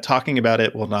think that talking about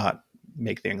it will not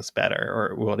make things better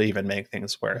or will even make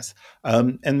things worse.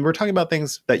 And we're talking about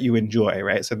things that you enjoy,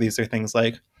 right? So these are things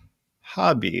like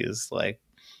hobbies, like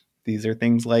these are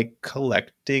things like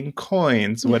collecting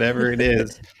coins, whatever it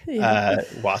is, Yeah.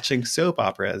 watching soap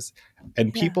operas.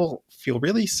 And Yeah. people feel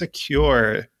really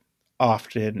secure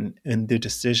often in the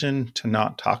decision to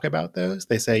not talk about those.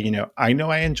 They say, I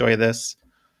know I enjoy this.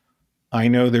 I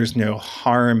know there's no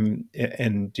harm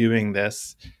in doing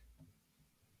this.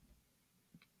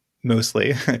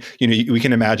 Mostly, we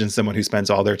can imagine someone who spends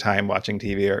all their time watching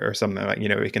TV or something like,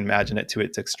 we can imagine it to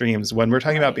its extremes. When we're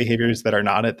talking about Right. behaviors that are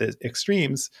not at the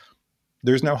extremes,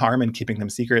 there's no harm in keeping them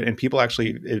secret. And people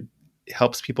actually, it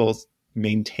helps people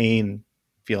maintain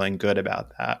feeling good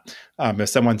about that. If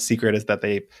someone's secret is that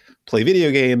they play video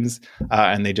games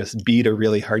and they just beat a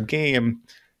really hard game,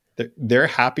 they're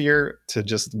happier to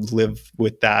just live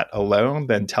with that alone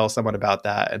than tell someone about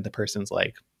that. And the person's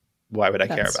like, why would I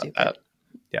care That's about stupid. that?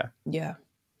 Yeah. Yeah.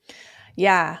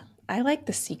 Yeah. I like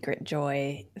the secret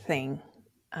joy thing.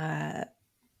 I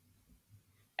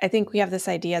think we have this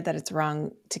idea that it's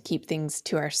wrong to keep things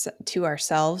to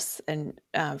ourselves and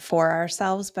for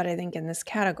ourselves, but I think in this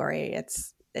category,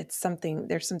 it's something.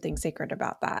 There's something sacred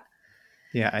about that.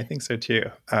 Yeah, I think so too.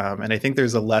 And I think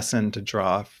there's a lesson to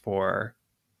draw for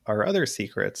our other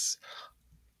secrets.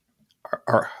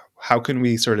 How can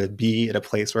we sort of be at a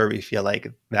place where we feel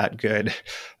like that good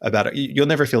about it? You'll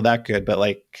never feel that good, but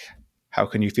like, how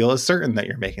can you feel as certain that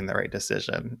you're making the right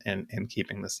decision and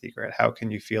keeping the secret? How can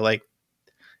you feel like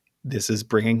this is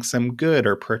bringing some good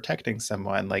or protecting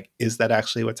someone? Like, is that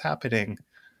actually what's happening?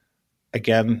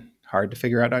 Again, hard to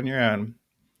figure out on your own.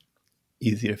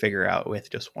 Easy to figure out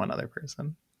with just one other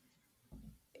person.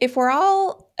 If we're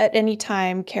all at any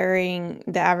time carrying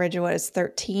the average of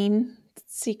 13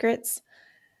 secrets,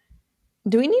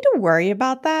 do we need to worry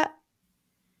about that?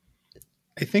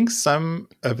 I think some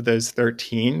of those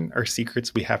 13 are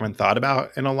secrets we haven't thought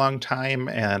about in a long time.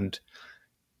 And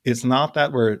it's not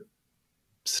that we're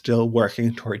still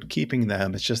working toward keeping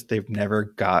them. It's just they've never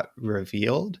got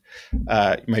revealed.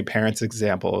 My parents'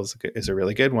 example is a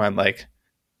really good one. Like,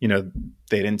 they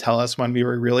didn't tell us when we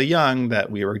were really young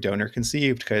that we were donor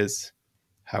conceived, because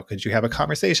how could you have a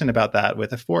conversation about that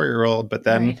with a 4-year-old? But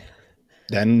then, Right.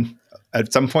 then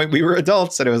at some point we were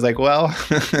adults and it was like, well,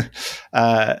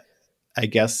 I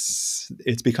guess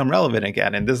it's become relevant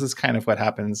again. And this is kind of what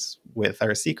happens with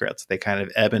our secrets. They kind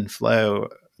of ebb and flow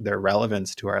their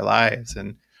relevance to our lives,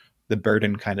 and the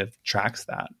burden kind of tracks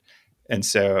that. And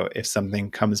so if something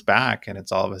comes back and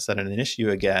it's all of a sudden an issue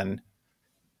again,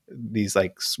 these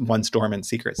like once dormant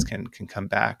secrets can come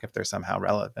back if they're somehow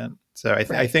relevant. So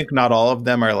I think not all of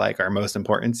them are like our most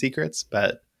important secrets,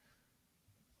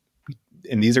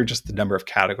 and these are just the number of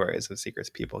categories of secrets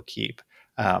people keep.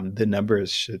 The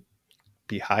numbers should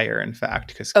be higher, in fact,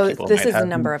 because people this might is have a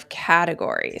number of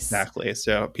categories. Exactly.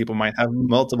 So people might have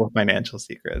multiple financial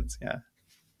secrets. Yeah.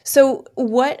 So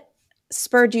what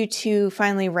spurred you to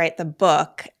finally write the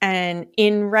book? And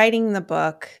in writing the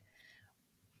book,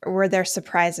 were there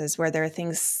surprises? Were there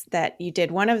things that you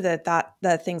did? One of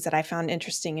the things that I found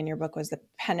interesting in your book was the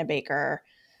Pennebaker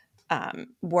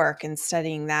work and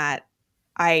studying that.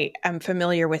 I am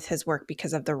familiar with his work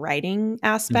because of the writing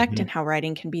aspect and how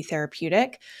writing can be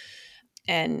therapeutic.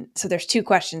 And so there's two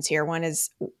questions here. One is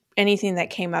anything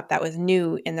that came up that was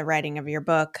new in the writing of your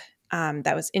book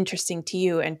that was interesting to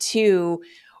you, and two,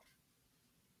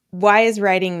 why is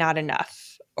writing not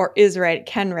enough, or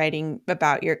can writing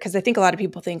about your? Because I think a lot of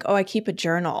people think, oh, I keep a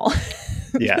journal,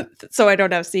 Yeah. so I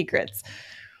don't have secrets.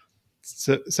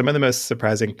 So some of the most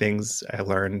surprising things I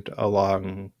learned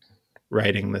along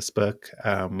writing this book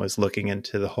was looking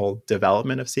into the whole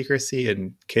development of secrecy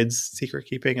and kids' secret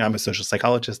keeping. I'm a social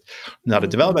psychologist, not a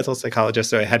developmental psychologist,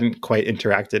 so I hadn't quite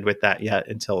interacted with that yet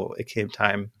until it came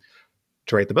time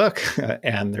to write the book.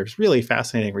 And there's really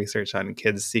fascinating research on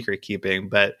kids' secret keeping,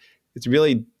 but it's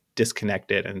really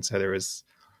disconnected. And so there was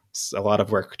a lot of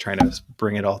work trying to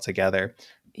bring it all together.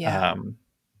 Yeah.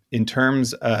 In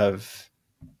terms of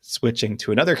switching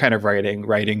to another kind of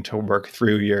writing to work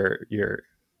through your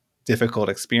difficult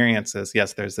experiences.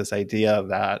 Yes, there's this idea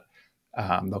that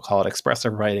they'll call it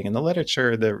expressive writing in the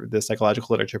literature, the psychological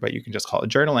literature, but you can just call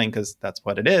it journaling because that's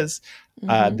what it is.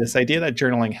 This idea that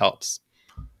journaling helps,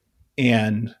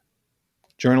 and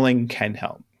journaling can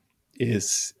help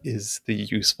is the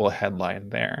useful headline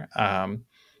there.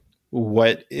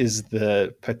 What is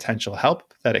the potential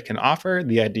help that it can offer?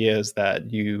 The idea is that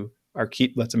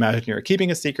let's imagine you're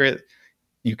keeping a secret.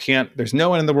 you can't, there's no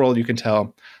one in the world you can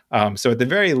tell. So at the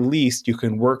very least, you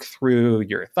can work through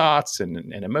your thoughts and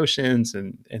emotions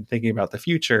and thinking about the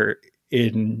future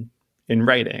in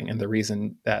writing. And the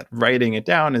reason that writing it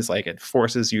down is like it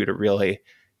forces you to really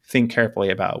think carefully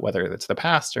about whether it's the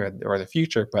past or the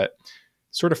future, but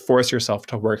sort of force yourself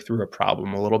to work through a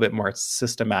problem a little bit more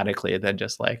systematically than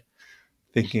just like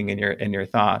thinking in your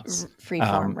thoughts. Free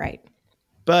form, right?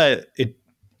 But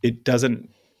it doesn't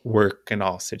work in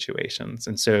all situations.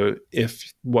 And so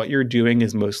if what you're doing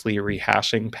is mostly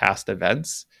rehashing past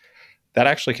events, that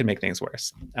actually can make things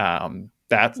worse.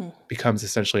 That becomes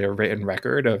essentially a written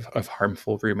record of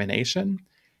harmful rumination.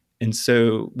 And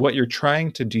so what you're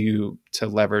trying to do to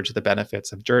leverage the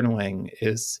benefits of journaling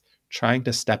is trying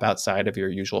to step outside of your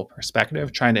usual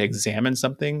perspective, trying to examine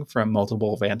something from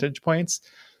multiple vantage points,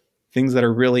 things that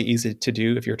are really easy to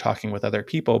do if you're talking with other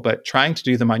people, but trying to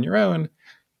do them on your own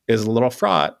is a little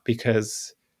fraught,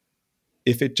 because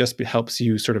if it just helps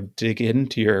you sort of dig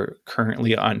into your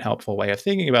currently unhelpful way of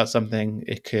thinking about something,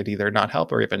 it could either not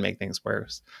help or even make things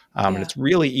worse. And it's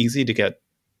really easy to get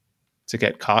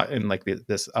caught in like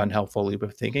this unhelpful loop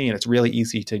of thinking. And it's really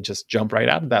easy to just jump right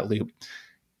out of that loop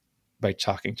by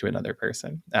talking to another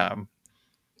person and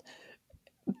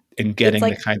getting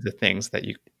like, the kinds of things that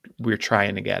we're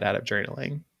trying to get out of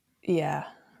journaling. Yeah,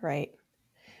 right.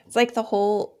 It's like the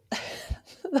whole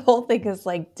thing is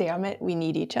like, damn it, we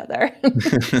need each other.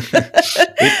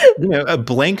 A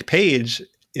blank page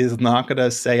is not going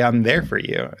to say I'm there for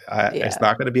you. It's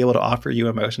not going to be able to offer you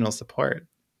emotional support.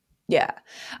 Yeah.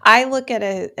 I look at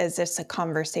it as just a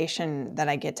conversation that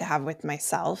I get to have with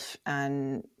myself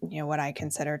and, what I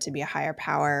consider to be a higher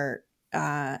power.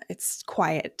 It's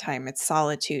quiet time, it's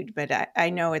solitude, but I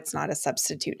know it's not a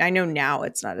substitute. I know now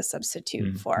it's not a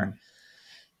substitute for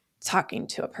talking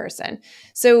to a person.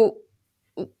 So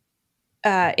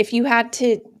if you had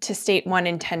to state one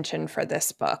intention for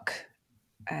this book,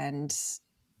 and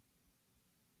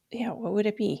what would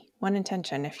it be? One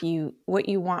intention, what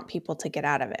you want people to get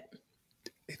out of it?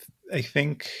 I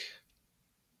think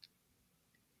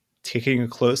taking a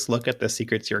close look at the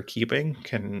secrets you're keeping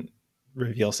can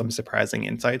reveal some surprising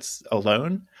insights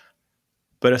alone,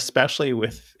 but especially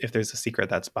if there's a secret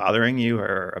that's bothering you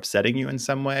or upsetting you in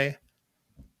some way,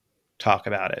 talk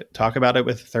about it. Talk about it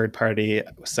with a third party,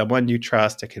 someone you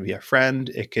trust. It could be a friend.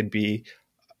 It could be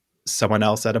someone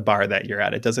else at a bar that you're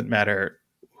at. It doesn't matter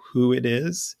who it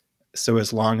is. So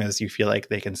as long as you feel like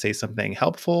they can say something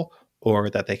helpful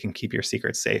or that they can keep your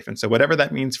secret safe. And so whatever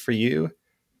that means for you,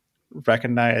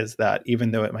 recognize that even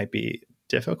though it might be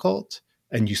difficult,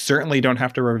 and you certainly don't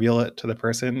have to reveal it to the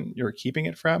person you're keeping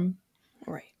it from.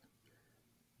 Right.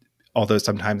 Although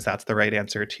sometimes that's the right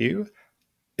answer too.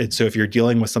 And so if you're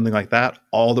dealing with something like that,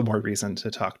 all the more reason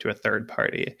to talk to a third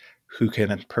party who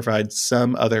can provide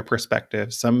some other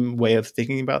perspective, some way of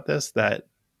thinking about this that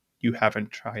you haven't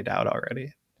tried out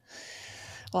already.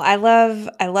 Well, I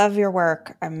love your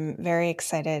work. I'm very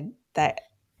excited that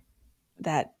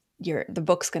the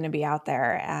book's going to be out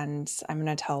there, and I'm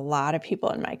going to tell a lot of people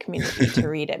in my community to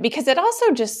read it, because it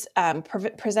also just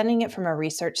presenting it from a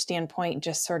research standpoint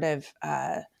just sort of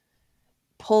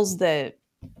pulls all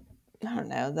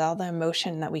the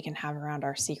emotion that we can have around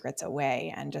our secrets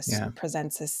away, and just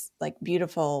presents this like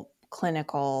beautiful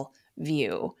clinical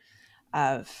view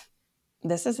of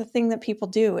this is a thing that people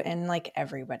do, and like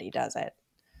everybody does it.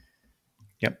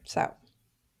 Yep. So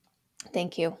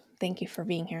thank you. Thank you for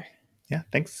being here. Yeah,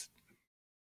 thanks.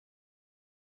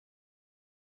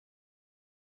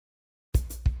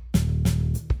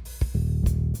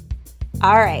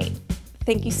 All right.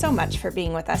 Thank you so much for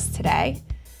being with us today.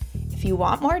 If you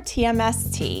want more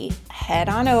TMST, head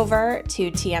on over to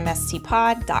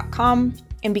tmstpod.com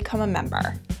and become a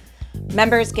member.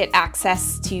 Members get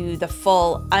access to the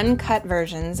full uncut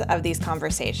versions of these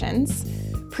conversations,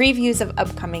 previews of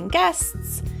upcoming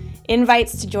guests,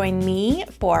 invites to join me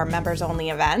for members-only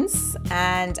events,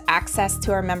 and access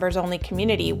to our members-only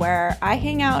community where I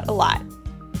hang out a lot.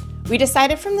 We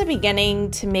decided from the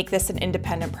beginning to make this an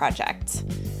independent project.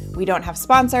 We don't have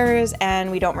sponsors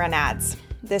and we don't run ads.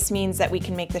 This means that we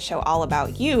can make the show all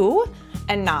about you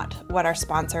and not what our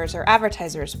sponsors or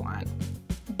advertisers want.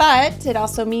 But it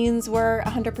also means we're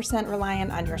 100%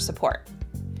 reliant on your support.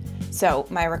 So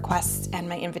my request and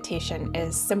my invitation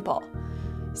is simple.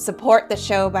 Support the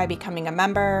show by becoming a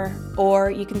member,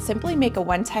 or you can simply make a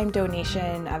one-time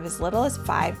donation of as little as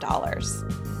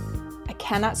 $5. I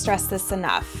cannot stress this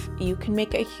enough. You can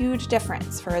make a huge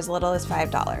difference for as little as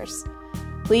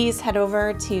 $5. Please head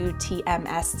over to tmstpod.com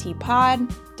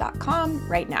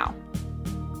right now.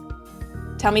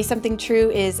 Tell Me Something True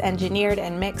is engineered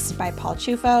and mixed by Paul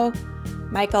Chufo.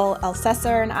 Michael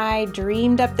Elsesser and I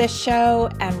dreamed up this show,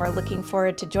 and we're looking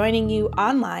forward to joining you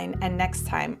online and next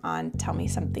time on Tell Me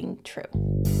Something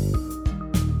True.